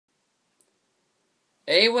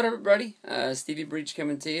Hey, what up, everybody? Stevie Breach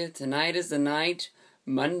coming to you. Tonight is the night,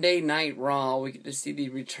 Monday Night Raw. We get to see the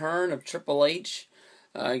return of Triple H.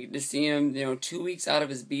 Get to see him, 2 weeks out of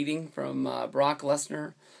his beating from Brock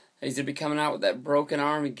Lesnar. He's going to be coming out with that broken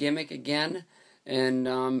arm gimmick again. And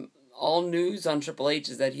all news on Triple H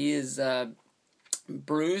is that he is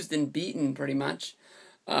bruised and beaten, pretty much.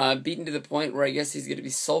 Beaten to the point where I guess he's going to be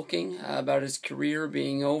sulking about his career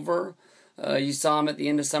being over. You saw him at the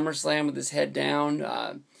end of SummerSlam with his head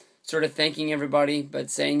down, sort of thanking everybody, but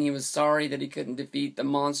saying he was sorry that he couldn't defeat the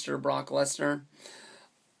monster Brock Lesnar.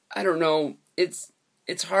 I don't know. It's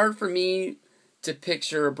hard for me to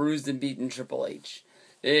picture a bruised and beaten Triple H.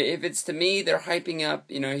 If it's to me, they're hyping up,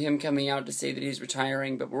 him coming out to say that he's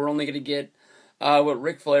retiring, but we're only going to get what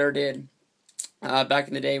Ric Flair did back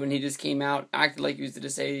in the day when he just came out, acted like he was to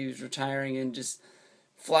say he was retiring, and just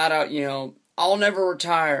flat out, I'll never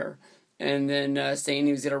retire. And then saying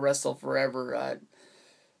he was going to wrestle forever.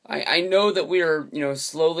 I know that we are,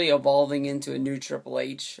 slowly evolving into a new Triple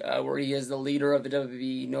H, where he is the leader of the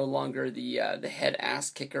WWE, no longer the head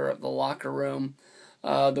ass kicker of the locker room,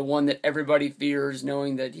 the one that everybody fears,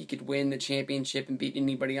 knowing that he could win the championship and beat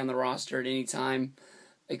anybody on the roster at any time,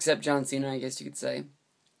 except John Cena, I guess you could say.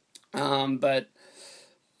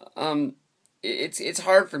 It's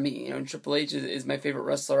hard for me. Triple H is my favorite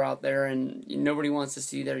wrestler out there, and nobody wants to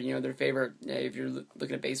see their favorite. If you're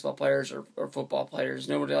looking at baseball players or football players,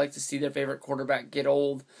 nobody likes to see their favorite quarterback get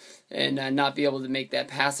old and not be able to make that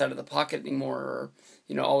pass out of the pocket anymore, or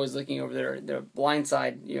always looking over their blind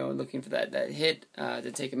side, looking for that hit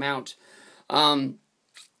to take him out.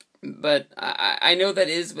 But I know that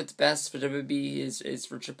is what's best for WWE is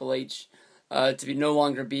for Triple H. To no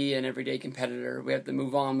longer be an everyday competitor. We have to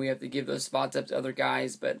move on. We have to give those spots up to other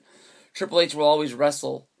guys. But Triple H will always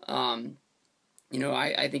wrestle. I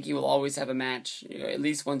think he will always have a match, at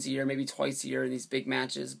least once a year, maybe twice a year in these big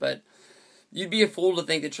matches. But you'd be a fool to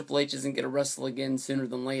think that Triple H isn't going to wrestle again sooner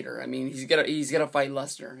than later. I mean, he's gonna fight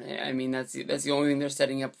Lesnar. I mean, that's the only thing they're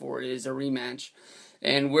setting up for is a rematch.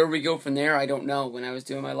 And where we go from there, I don't know. When I was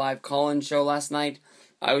doing my live call-in show last night,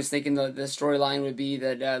 I was thinking the storyline would be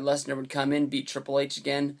that Lesnar would come in, beat Triple H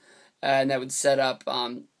again, and that would set up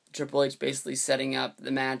Triple H basically setting up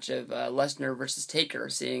the match of Lesnar versus Taker,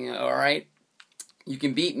 saying, all right, you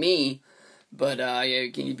can beat me, but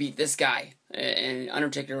can you beat this guy? And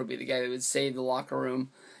Undertaker would be the guy that would save the locker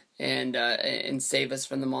room and save us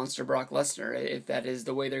from the monster Brock Lesnar, if that is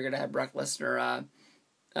the way they're going to have Brock Lesnar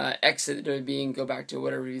exit to being go back to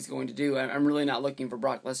whatever he's going to do. I'm really not looking for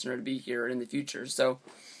Brock Lesnar to be here in the future. So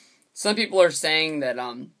some people are saying that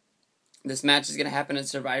this match is going to happen at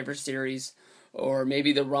Survivor Series or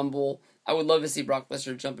maybe the Rumble. I would love to see Brock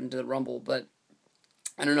Lesnar jump into the Rumble, but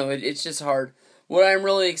I don't know. It's just hard. What I'm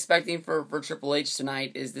really expecting for Triple H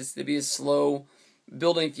tonight is this to be a slow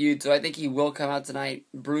building feud. So I think he will come out tonight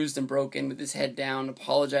bruised and broken with his head down,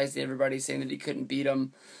 apologize to everybody, saying that he couldn't beat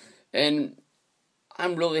him. And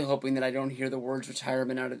I'm really hoping that I don't hear the words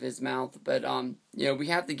retirement out of his mouth, but we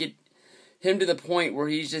have to get him to the point where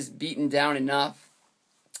he's just beaten down enough.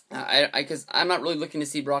 Because I'm not really looking to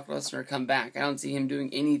see Brock Lesnar come back. I don't see him doing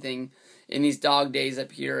anything in these dog days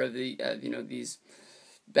up here of these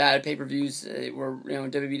bad pay-per-views where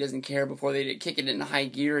WWE doesn't care before they kick it into high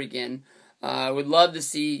gear again. I would love to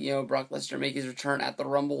see Brock Lesnar make his return at the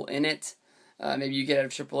Rumble in it. Maybe you could have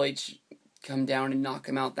Triple H come down and knock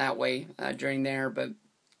him out that way during there, but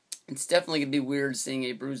it's definitely going to be weird seeing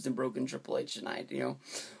a bruised and broken Triple H tonight.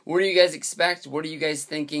 What do you guys expect? What are you guys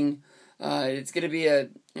thinking? It's going to be a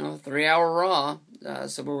 3-hour Raw,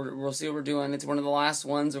 so we'll see what we're doing. It's one of the last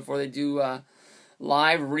ones before they do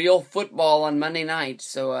live real football on Monday night.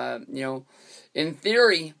 So in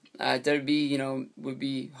theory, WWE would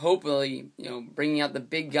be hopefully bringing out the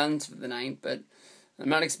big guns for the night, but I'm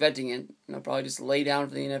not expecting it. They'll probably just lay down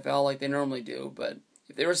for the NFL like they normally do. But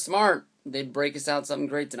if they were smart, they'd break us out something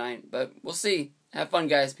great tonight. But we'll see. Have fun,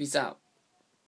 guys. Peace out.